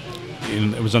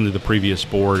 And it was under the previous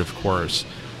board, of course.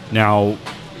 Now,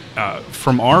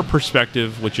 from our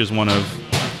perspective, which is one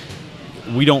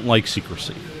of, we don't like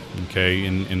secrecy, okay,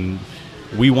 and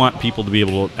we want people to be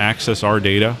able to access our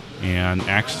data and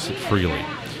access it freely,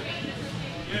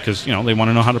 because they want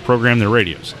to know how to program their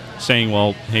radios. Saying,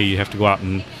 well, hey, you have to go out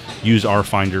and use our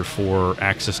finder for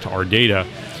access to our data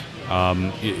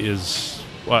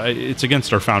it's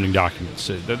against our founding documents.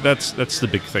 That's the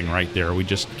big thing right there. We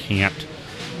just can't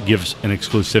give an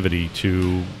exclusivity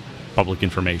to public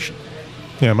information.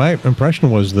 Yeah, my impression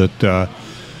was that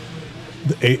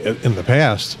in the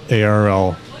past,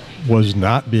 ARRL was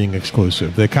not being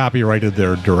exclusive. They copyrighted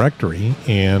their directory,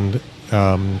 and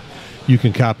you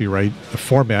can copyright a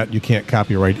format. You can't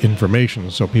copyright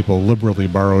information, so people liberally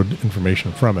borrowed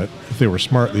information from it. If they were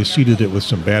smart, they seeded it with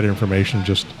some bad information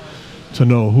just to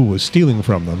know who was stealing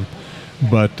from them.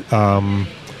 But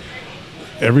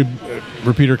every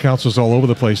repeater councils all over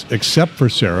the place, except for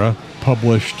Sarah,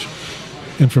 published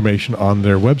information on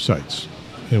their websites.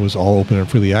 It was all open and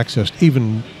freely accessed,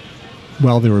 even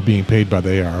while they were being paid by the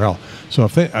ARRL. So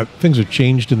if things have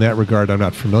changed in that regard, I'm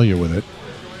not familiar with it.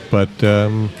 But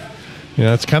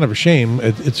it's kind of a shame.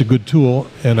 It's a good tool,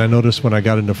 and I noticed when I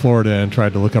got into Florida and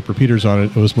tried to look up repeaters on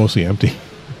it, it was mostly empty.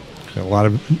 A lot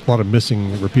of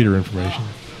missing repeater information.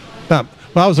 Well,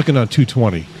 I was looking on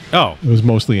 220. Oh, it was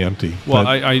mostly empty. Well,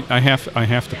 I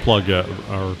have to plug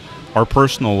our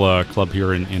personal club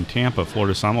here in Tampa,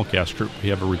 Florida Simulcast Group. We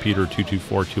have a repeater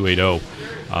 224-280,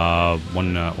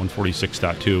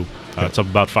 146.2. It's up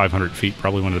about 500 feet,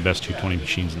 probably one of the best 220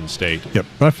 machines in the state. Yep.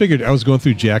 But I figured, I was going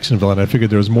through Jacksonville, and I figured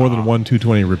there was more than one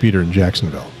 220 repeater in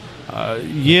Jacksonville.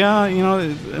 Yeah, in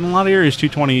a lot of areas,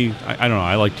 220, I don't know,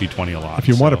 I like 220 a lot. If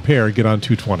you want a pair, get on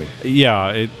 220.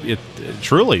 Yeah, it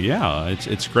truly, yeah,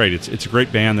 it's great. It's a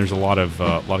great band. There's a lot of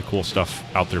cool stuff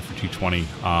out there for 220,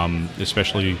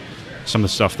 especially some of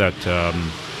the stuff that,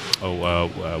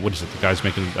 what is it, the guys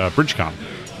making Bridgecom.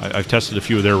 I've tested a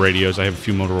few of their radios. I have a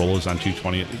few Motorola's on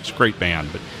 220. It's a great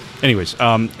band. But anyways,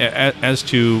 as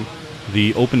to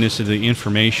the openness of the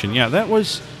information, yeah, that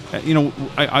was,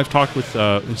 I've talked with,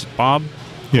 is it Bob?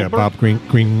 Yeah, Bob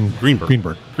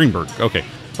Greenberg. Okay,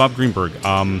 Bob Greenberg.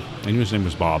 I knew his name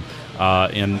was Bob.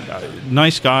 And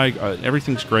nice guy.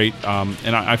 Everything's great.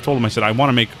 And I've told him, I said, I want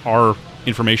to make our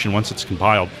information, once it's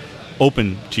compiled,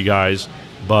 open to you guys,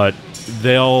 but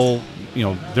they're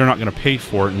not going to pay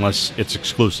for it unless it's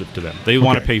exclusive to them. They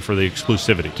want to pay for the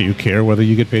exclusivity. Do you care whether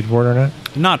you get paid for it or not?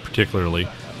 Not particularly.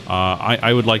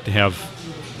 I would like to have,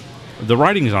 the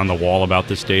writings on the wall about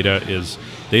this data is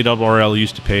the ARRL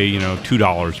used to pay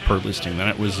 $2 per listing, then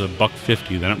it was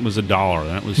 $1.50, then it was $1,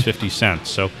 then it was 50 cents.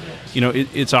 So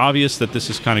it's obvious that this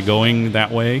is kind of going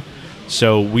that way.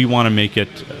 So we want to make it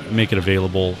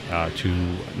available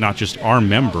to not just our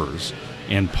members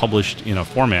and published in a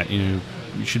format. You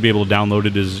should be able to download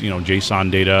it as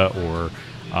JSON data or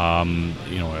a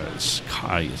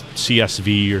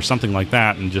CSV or something like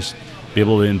that, and just be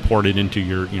able to import it into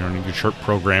your your chirp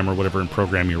program or whatever and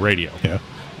program your radio. Yeah.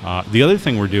 The other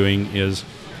thing we're doing is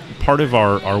part of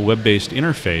our web-based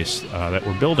interface that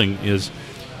we're building is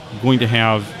going to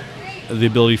have the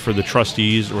ability for the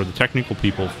trustees or the technical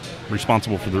people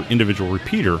responsible for the individual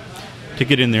repeater to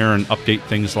get in there and update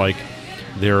things like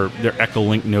their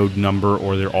Echolink node number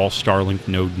or their All-Starlink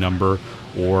node number,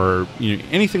 or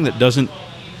anything that doesn't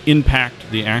impact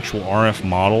the actual RF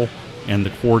model and the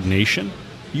coordination.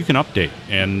 You can update,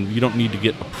 and you don't need to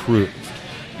get approved.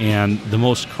 And the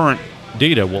most current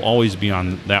data will always be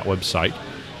on that website.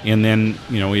 And then,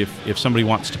 if somebody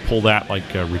wants to pull that,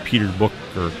 like a repeater book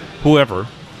or whoever,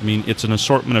 it's an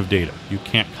assortment of data. You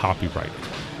can't copyright it.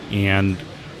 And,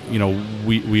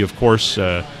 we of course,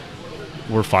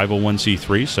 we're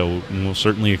 501c3, so we'll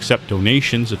certainly accept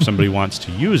donations if somebody wants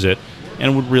to use it,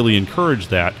 and would really encourage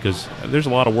that, because there's a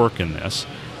lot of work in this.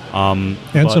 And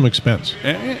some expense.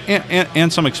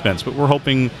 And some expense, but we're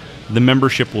hoping the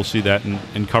membership will see that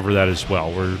and cover that as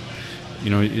well.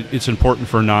 It's important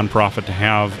for a nonprofit to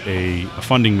have a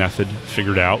funding method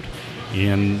figured out,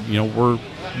 and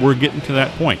we're getting to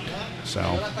that point. So,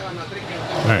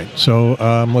 all right. So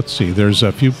let's see. There's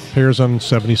a few pairs on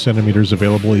 70 centimeters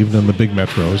available, even in the big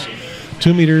metros.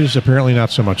 2 meters, apparently not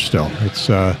so much. Still, it's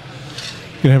going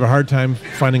to have a hard time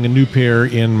finding a new pair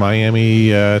in Miami,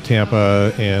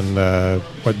 Tampa, and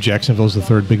Jacksonville's the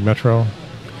third big metro?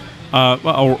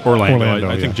 Orlando.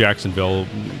 I think Jacksonville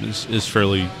is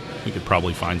fairly, we could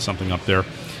probably find something up there.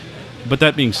 But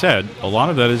that being said, a lot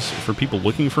of that is for people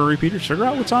looking for repeaters. Figure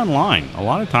out what's online. A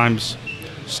lot of times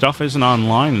stuff isn't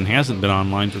online and hasn't been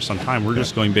online for some time. We're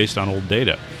just going based on old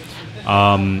data.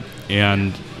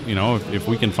 And, you know, if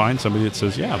we can find somebody that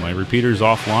says, yeah, my repeater's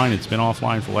offline, it's been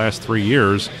offline for the last 3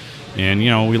 years, and, you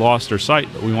know, we lost our site,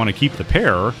 but we want to keep the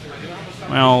pair,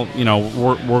 well, you know,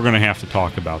 we're going to have to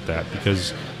talk about that,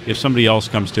 because if somebody else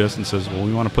comes to us and says, well,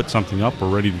 we want to put something up, we're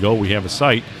ready to go, we have a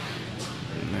site,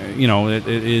 you know,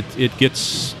 it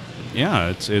gets, yeah,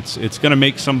 it's going to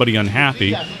make somebody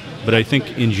unhappy, but I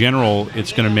think in general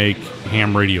it's going to make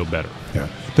ham radio better. Yeah,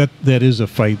 that is a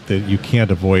fight that you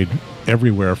can't avoid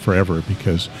everywhere forever,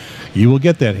 because you will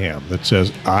get that ham that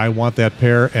says, I want that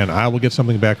pair and I will get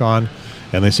something back on,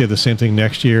 and they say the same thing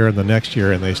next year and the next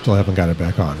year and they still haven't got it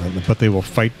back on, but they will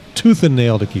fight tooth and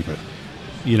nail to keep it.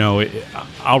 You know,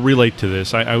 I'll relate to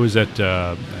this. I was at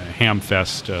Ham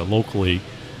Fest locally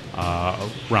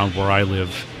around where I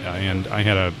live, and I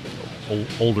had a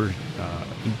older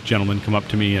gentleman come up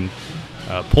to me and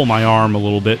pull my arm a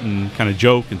little bit and kind of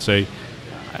joke and say,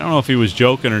 I don't know if he was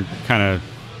joking or kind of,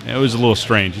 it was a little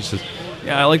strange. He says,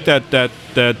 yeah, I like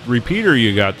that repeater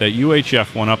you got, that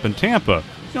UHF one up in Tampa.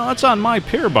 You know, that's on my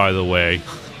pair, by the way.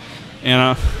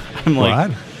 And I'm like,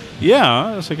 what? Yeah.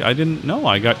 I was like, I didn't know.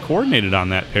 I got coordinated on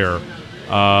that pair.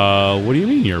 What do you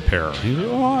mean your pair? He said,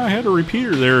 oh, I had a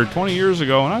repeater there 20 years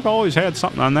ago, and I've always had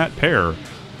something on that pair.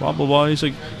 Blah, blah, blah. He's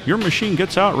like, your machine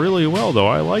gets out really well, though.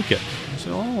 I like it. I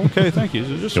said, oh, okay, thank you.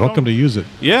 Just You're welcome to use it.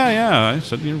 Yeah. I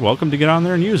said, you're welcome to get on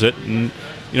there and use it. And,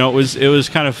 you know, it was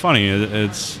kind of funny.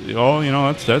 It's, oh, you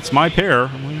know, that's my pair.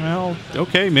 I'm like, well,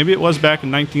 okay, maybe it was back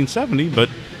in 1970, but,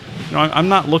 you know, I'm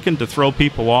not looking to throw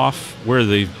people off where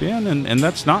they've been, and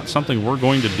that's not something we're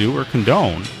going to do or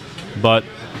condone. But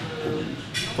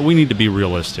we need to be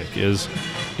realistic, is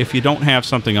if you don't have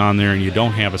something on there and you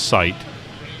don't have a site,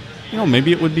 you know,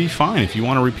 maybe it would be fine. If you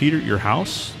want to repeat at your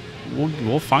house,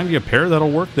 we'll find you a pair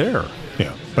that'll work there.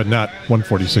 Yeah, but not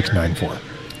 146.94.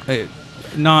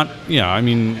 I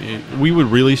mean, we would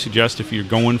really suggest if you're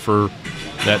going for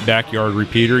that backyard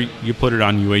repeater, you put it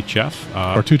on UHF.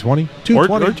 Or 220? Or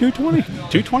 220.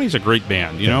 220 is a great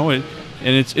band, you know, and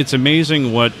it's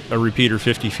amazing what a repeater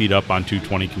 50 feet up on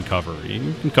 220 can cover.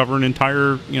 You can cover an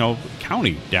entire, you know,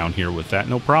 county down here with that,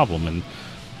 no problem. And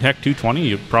heck, 220,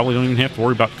 you probably don't even have to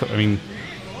worry about, I mean,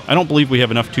 I don't believe we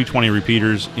have enough 220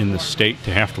 repeaters in the state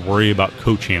to have to worry about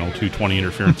co-channel 220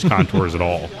 interference contours at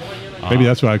all. Maybe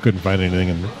that's why I couldn't find anything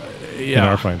in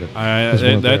our Finder.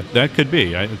 That could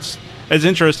be. It's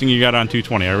interesting you got on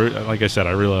 220. Like I said,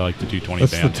 I really like the 220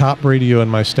 That's band. the top radio in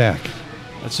my stack.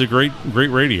 That's a great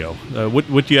radio.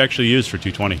 What do you actually use for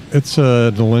 220? It's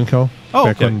the Linco. Oh,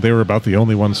 back okay. when they were about the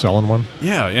only one selling one.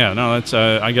 Yeah. No, that's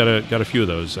I got a few of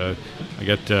those. I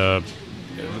got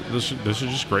this is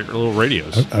just great little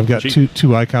radios. I've got two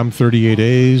ICOM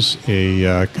 38As,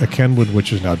 a Kenwood,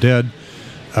 which is now dead.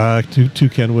 Two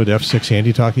Kenwood F6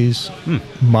 handy talkies.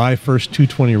 My first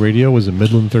 220 radio was a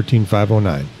Midland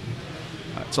 13509.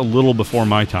 It's a little before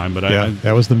my time, but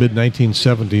that was the mid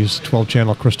 1970s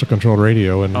 12-channel crystal controlled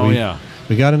radio, and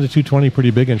we got into 220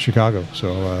 pretty big in Chicago.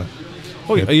 So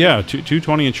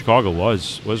 220 in Chicago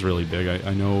was really big. I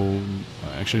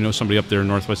actually know somebody up there in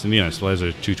Northwest Indiana still has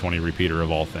a 220 repeater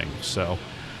of all things. So,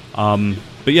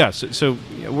 but yes, so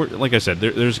like I said,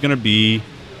 there's going to be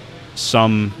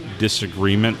some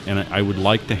disagreement, and I would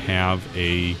like to have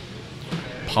a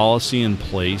policy in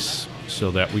place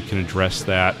so that we can address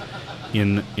that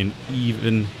in an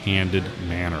even-handed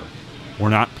manner. We're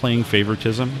not playing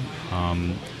favoritism.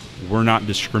 We're not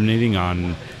discriminating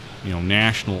on, you know,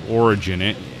 national origin.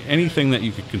 Anything that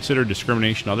you could consider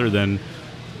discrimination other than,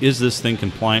 is this thing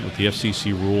compliant with the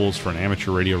FCC rules for an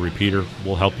amateur radio repeater?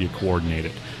 We'll help you coordinate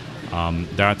it. I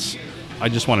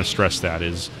just want to stress that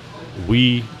is,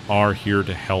 we are here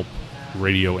to help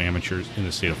radio amateurs in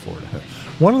the state of Florida.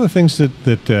 One of the things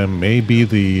that may be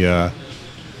the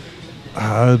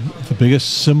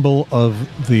biggest symbol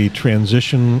of the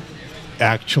transition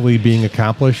actually being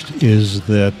accomplished is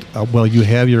that, you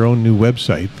have your own new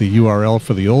website. The URL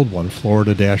for the old one,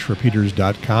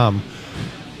 florida-repeaters.com,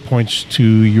 points to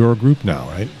your group now,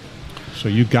 right? So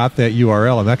you got that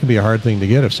URL, and that can be a hard thing to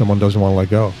get if someone doesn't want to let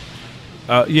go.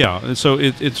 So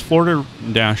it's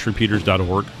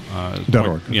florida-repeaters.org.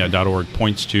 .org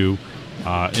points to,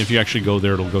 if you actually go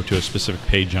there, it'll go to a specific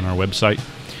page on our website.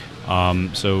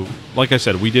 So, like I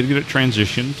said, we did get it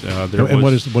transitioned.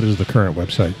 What is the current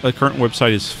website? The current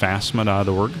website is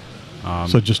FASMA.org.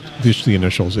 So just the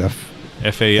initials,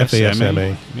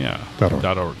 FASMA.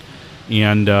 .org.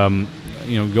 And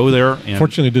go there. And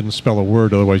fortunately, it didn't spell a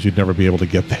word; otherwise, you'd never be able to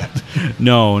get that.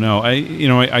 No.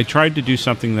 I tried to do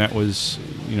something that was,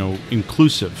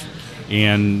 inclusive,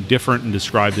 and different, and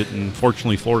described it. And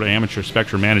fortunately, Florida Amateur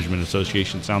Spectrum Management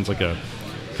Association sounds like a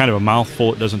kind of a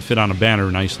mouthful. It doesn't fit on a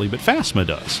banner nicely, but FASMA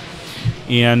does.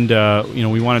 And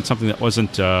we wanted something that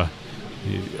wasn't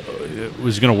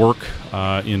was going to work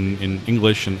in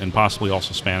English and possibly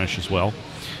also Spanish as well,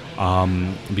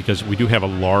 because we do have a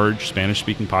large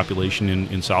Spanish-speaking population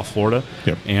in South Florida,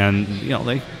 yep. And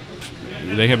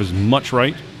they have as much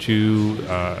right to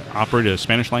operate a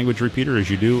Spanish language repeater as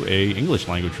you do a English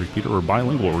language repeater or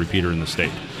bilingual repeater in the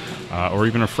state, or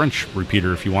even a French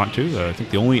repeater if you want to. I think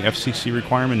the only FCC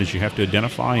requirement is you have to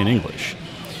identify in English,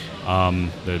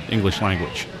 the English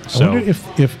language. So, I wonder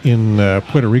if in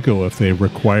Puerto Rico if they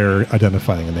require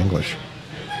identifying in English.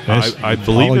 I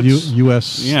believe it's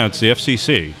U.S. Yeah, it's the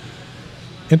FCC.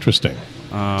 Interesting.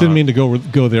 Didn't mean to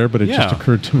go there, but it just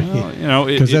occurred to me.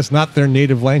 Because that's not their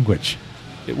native language.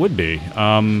 It would be.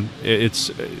 I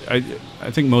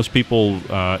think most people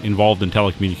involved in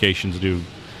telecommunications do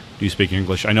speak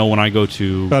English. I know when I go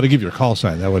to... to give your call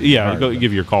sign, that would be hard,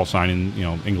 give your call sign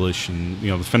in English, and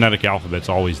the phonetic alphabet's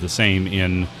always the same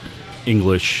in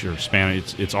English or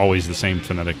Spanish. It's always the same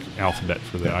phonetic alphabet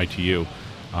for the ITU.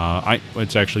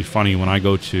 It's actually funny when I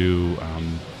go to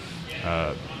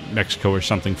Mexico or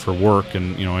something for work,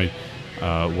 and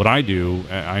what I do,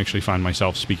 I actually find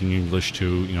myself speaking English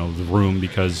to the room,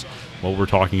 because we're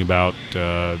talking about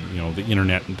the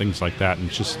internet and things like that, and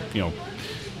it's just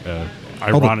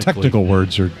all the technical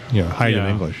words are hide in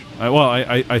English.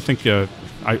 I think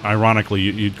ironically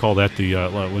you'd call that the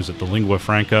the lingua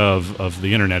franca of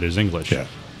the internet is English. Yeah.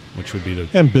 Which would be the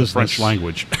French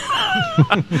language.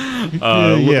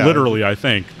 Literally, I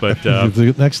think. But it's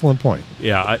an excellent point.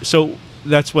 Yeah. So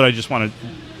that's what I just want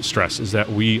to stress, is that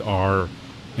we are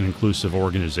an inclusive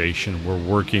organization. We're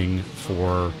working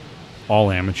for all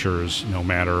amateurs, no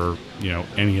matter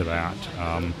any of that,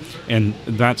 and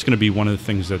that's going to be one of the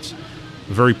things that's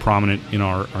very prominent in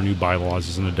our new bylaws,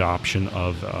 is an adoption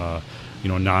of a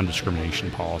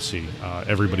non-discrimination policy.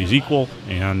 Everybody's equal,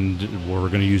 and we're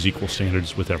going to use equal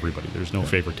standards with everybody. There's no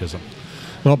favoritism.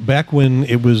 Well, back when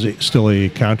it was still a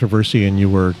controversy and you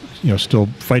were still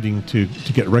fighting to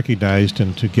get recognized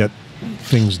and to get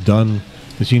things done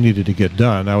that you needed to get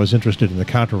done, I was interested in the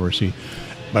controversy.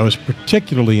 I was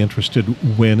particularly interested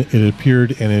when it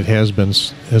appeared and it has been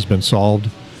solved,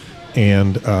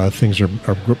 and things are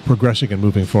progressing and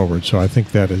moving forward. So I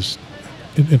think that is,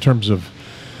 in terms of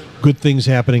good things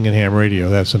happening in ham radio,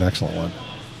 that's an excellent one.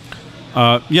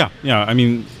 Yeah. I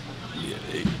mean,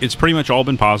 it's pretty much all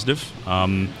been positive.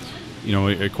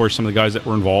 Of course, some of the guys that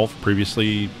were involved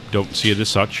previously don't see it as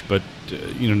such, but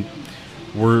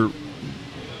we're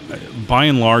by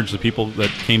and large the people that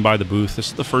came by the booth. This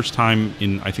is the first time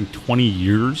in I think 20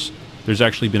 years there's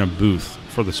actually been a booth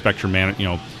for the Spectrum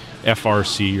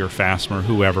FRC or FASMA or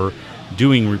whoever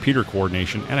doing repeater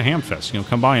coordination at a HamFest.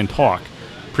 Come by and talk.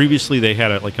 Previously, they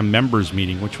had a members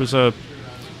meeting, which was a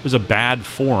bad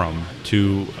forum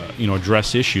to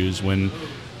address issues when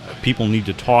people need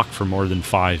to talk for more than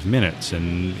 5 minutes,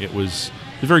 and it was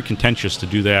very contentious to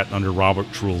do that under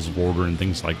Robert's Rules of Order and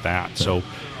things like that. So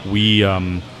we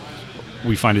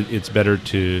find it's better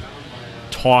to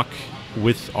talk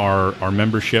with our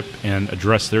membership and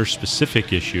address their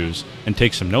specific issues and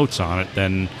take some notes on it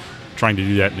than trying to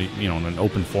do that in an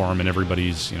open forum and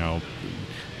everybody's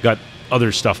got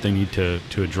other stuff they need to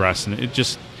address, and it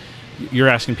just, you're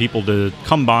asking people to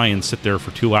come by and sit there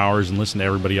for 2 hours and listen to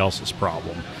everybody else's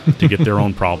problem to get their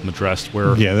own problem addressed.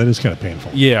 Where that is kind of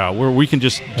painful. Yeah, where we can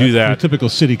just do that. Typical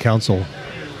city council.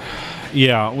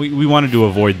 Yeah, we wanted to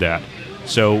avoid that.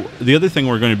 So the other thing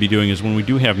we're going to be doing is when we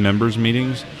do have members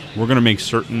meetings, we're going to make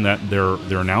certain that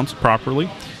they're announced properly,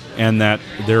 and that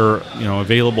they're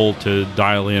available to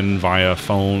dial in via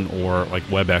phone or like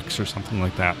WebEx or something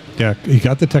like that. Yeah, you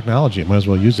got the technology. Might as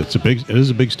well use it. It is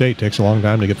a big state. It takes a long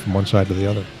time to get from one side to the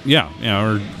other. Yeah,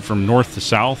 or from north to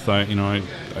south. I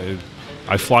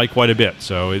fly quite a bit,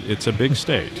 so it's a big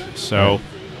state. So,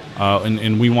 right.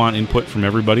 And we want input from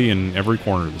everybody in every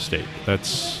corner of the state.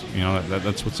 That's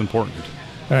that's what's important.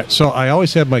 All right, so I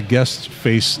always have my guests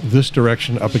face this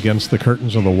direction up against the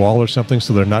curtains on the wall or something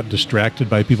so they're not distracted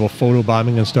by people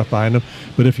photobombing and stuff behind them.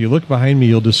 But if you look behind me,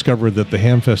 you'll discover that the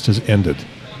HamFest has ended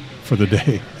for the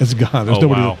day. It's gone. There's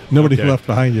nobody left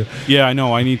behind you. Yeah, I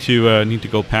know. I need to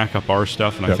go pack up our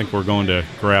stuff, and I think we're going to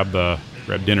grab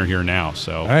dinner here now.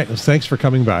 So. All right, well, thanks for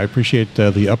coming by. I appreciate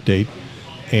the update,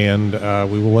 and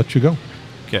we will let you go.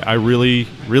 Okay, I really,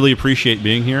 really appreciate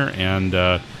being here,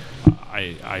 and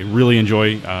I really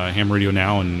enjoy Ham Radio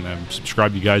Now, and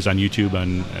subscribe to you guys on YouTube,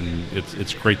 and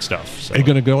it's great stuff. So. Are you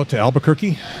going to go to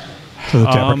Albuquerque to the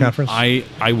Tapper Conference?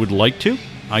 I would like to.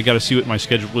 I got to see what my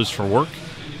schedule is for work.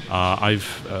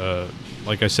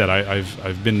 Like I said,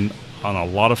 I've been on a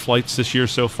lot of flights this year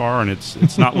so far, and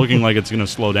it's not looking like it's going to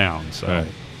slow down. So, right.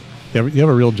 You have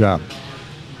a real job.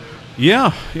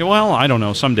 Yeah. Well, I don't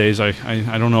know. Some days I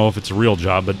don't know if it's a real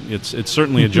job, but it's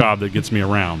certainly a job that gets me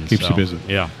around. Keeps you busy.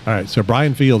 Yeah. All right. So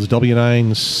Bryan Fields,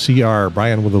 W9CR,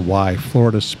 Bryan with a Y,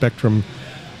 Florida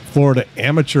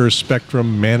Amateur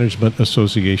Spectrum Management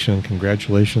Association.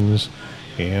 Congratulations.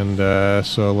 And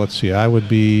so let's see. I would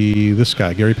be this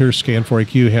guy, Gary Pierce, Scan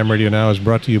 4AQ. Ham Radio Now is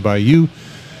brought to you by you.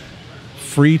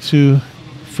 Free to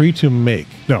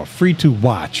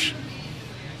watch,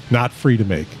 not free to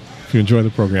make. If you enjoy the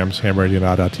programs,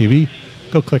 HamRadioNow.tv,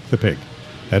 go click the pig.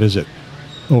 That is it.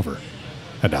 Over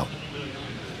and out.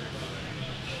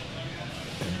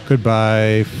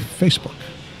 Goodbye, Facebook.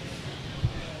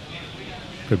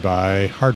 Goodbye, Hard.